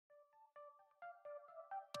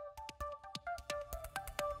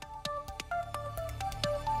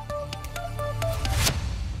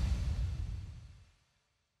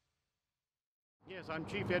I'm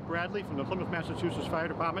Chief Ed Bradley from the Plymouth, Massachusetts Fire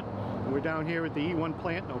Department. And we're down here at the E1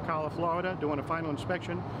 plant in Ocala, Florida, doing a final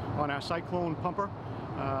inspection on our Cyclone pumper.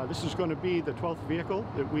 This is going to be the 12th vehicle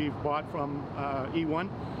that we've bought from E1,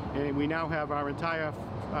 and we now have our entire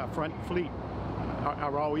front fleet,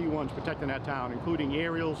 our all E1s protecting that town, including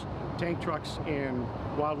aerials, tank trucks, and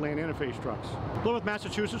wildland interface trucks. Plymouth,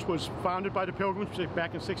 Massachusetts was founded by the Pilgrims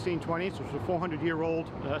back in 1620. So it's a 400-year-old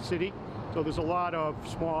city. So there's a lot of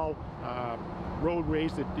small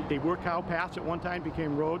roadways that they were cow paths at one time,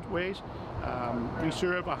 became roadways. We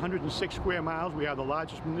serve 106 square miles. We are the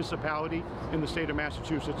largest municipality in the state of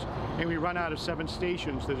Massachusetts, and we run out of 7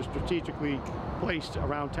 stations that are strategically placed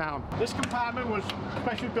around town. This compartment was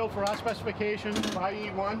specially built for our specifications by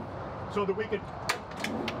E1 so that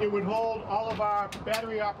it would hold all of our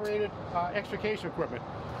battery-operated extrication equipment.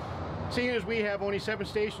 Seeing as we have only 7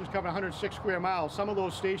 stations covering 106 square miles, some of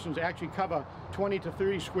those stations actually cover 20 to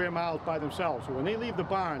 30 square miles by themselves. So when they leave the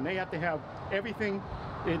barn, they have to have everything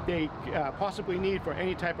that they possibly need for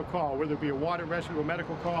any type of call, whether it be a water rescue, a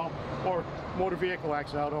medical call, or motor vehicle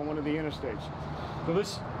accident out on one of the interstates. So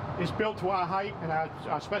this is built to our height and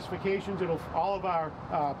our specifications. All of our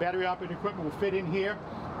battery-operated equipment will fit in here,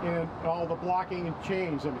 and all the blocking and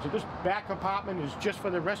chains. So this back compartment is just for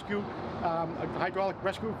the rescue, hydraulic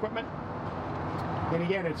rescue equipment. And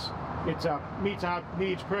again, it meets our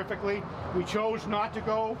needs perfectly. We chose not to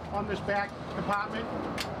go on this back compartment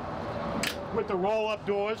with the roll-up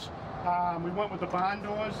doors. We went with the barn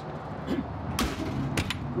doors.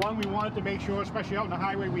 One, we wanted to make sure, especially out on the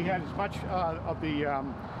highway, we had as much of the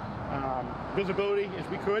visibility as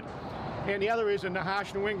we could. And the other is in the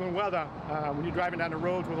harsh New England weather, when you're driving down the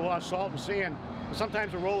roads with a lot of salt and sand,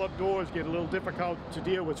 sometimes the roll-up doors get a little difficult to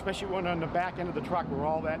deal with, especially when on the back end of the truck where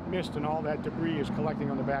all that mist and all that debris is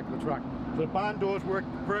collecting on the back of the truck. So the barn doors work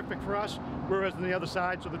perfect for us, whereas on the other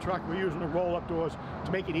sides of the truck we're using the roll-up doors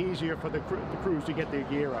to make it easier for the crews to get their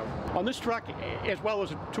gear out. On this truck, as well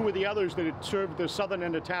as 2 of the others that serve the southern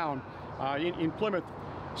end of town, in Plymouth,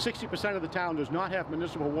 60% of the town does not have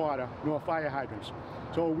municipal water nor fire hydrants.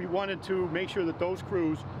 So we wanted to make sure that those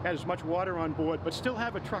crews had as much water on board, but still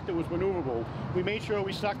have a truck that was maneuverable. We made sure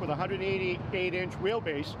we stuck with a 188-inch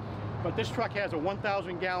wheelbase, but this truck has a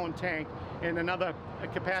 1,000-gallon tank and a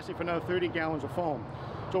capacity for another 30 gallons of foam.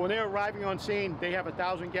 So when they're arriving on scene, they have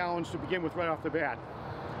 1,000 gallons to begin with right off the bat.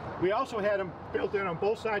 We also had them built in on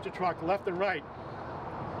both sides of the truck, left and right,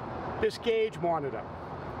 this gauge monitor.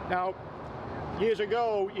 Now, years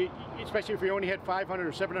ago, especially if we only had 500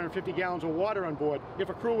 or 750 gallons of water on board, if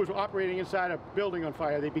a crew was operating inside a building on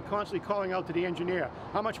fire, they'd be constantly calling out to the engineer,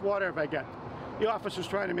 how much water have I got? The officer's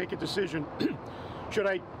trying to make a decision. Should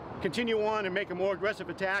I continue on and make a more aggressive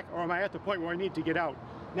attack, or am I at the point where I need to get out?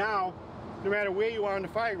 Now, no matter where you are on the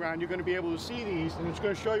fire ground, you're going to be able to see these, and it's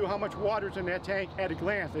going to show you how much water's in that tank at a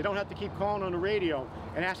glance. They don't have to keep calling on the radio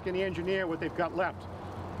and asking the engineer what they've got left.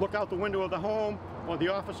 Look out the window of the home, or the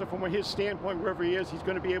officer from his standpoint, wherever he is, he's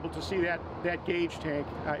going to be able to see that gauge tank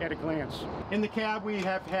at a glance. In the cab, we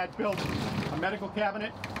have had built a medical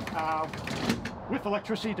cabinet with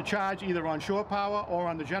electricity to charge either on shore power or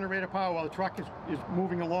on the generator power while the truck is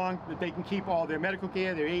moving along, that they can keep all their medical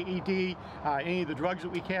gear, their AED, any of the drugs that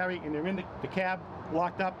we carry, and they're in the cab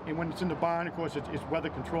locked up, and when it's in the barn, of course, it's weather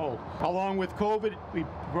controlled. Along with COVID, we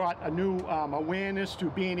brought a new awareness to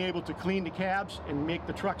being able to clean the cabs and make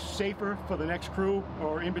the trucks safer for the next crew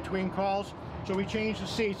or in between calls. So we changed the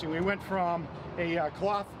seats, and we went from a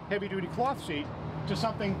heavy-duty cloth seat to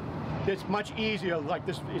something that's much easier, like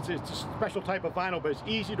this. It's a special type of vinyl, but it's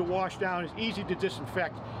easy to wash down, it's easy to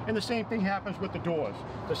disinfect. And the same thing happens with the doors.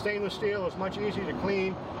 The stainless steel is much easier to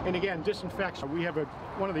clean, and again, disinfects. We have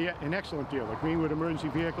an excellent dealer, Greenwood Emergency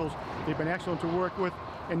Vehicles. They've been excellent to work with.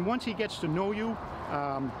 And once he gets to know you,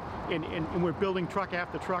 and we're building truck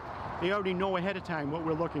after truck, they already know ahead of time what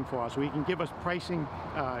we're looking for. So he can give us pricing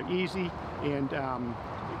easy, and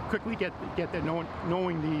quickly get that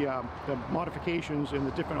knowing the modifications and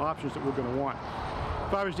the different options that we're going to want.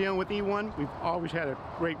 As far as dealing with E1, we've always had a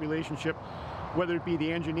great relationship, whether it be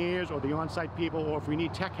the engineers or the on-site people, or if we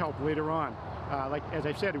need tech help later on. Like as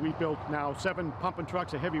I said, we've built now 7 pumping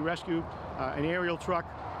trucks, a heavy rescue, an aerial truck,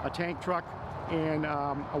 a tank truck, and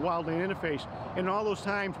a wildland interface. And all those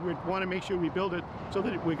times we want to make sure we build it so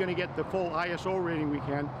that we're going to get the full ISO rating we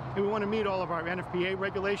can, and we want to meet all of our NFPA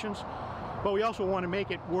regulations. But we also want to make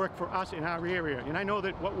it work for us in our area. And I know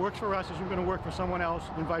that what works for us isn't going to work for someone else,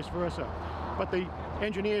 and vice versa. But the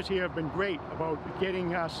engineers here have been great about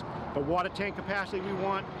getting us the water tank capacity we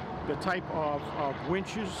want, the type of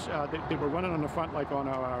winches that we're running on the front, like on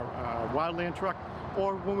our wildland truck,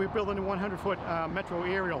 or when we're building a 100-foot metro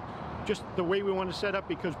aerial. just the way we wanted to set up,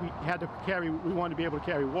 because we wanted to be able to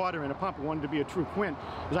carry water in a pump. We wanted to be a true quint,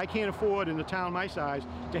 because I can't afford in a town my size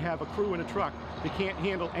to have a crew in a truck that can't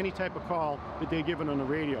handle any type of call that they're given on the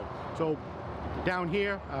radio. So down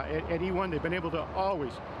here at E1, they've been able to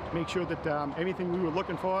always make sure that everything we were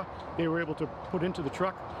looking for, they were able to put into the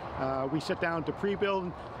truck. We sit down to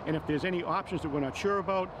pre-build, and if there's any options that we're not sure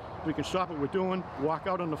about, we can stop what we're doing, walk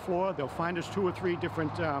out on the floor. They'll find us 2 or 3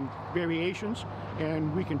 different variations,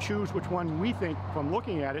 and we can choose which one we think, from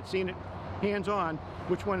looking at it, seeing it hands-on,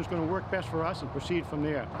 which one is going to work best for us, and proceed from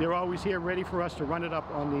there. They're always here ready for us to run it up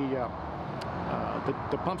on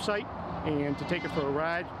the pump site and to take it for a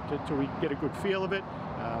ride till we get a good feel of it.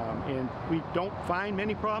 And we don't find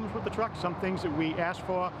many problems with the truck. Some things that we ask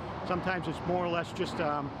for, sometimes it's more or less just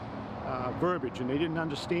verbiage, and they didn't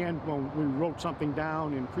understand when we wrote something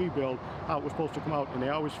down in pre-build how it was supposed to come out, and they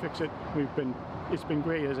always fix it. It's been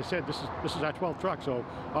great. As I said, this is our 12th truck, so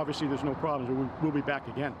obviously there's no problems. We'll be back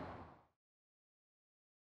again.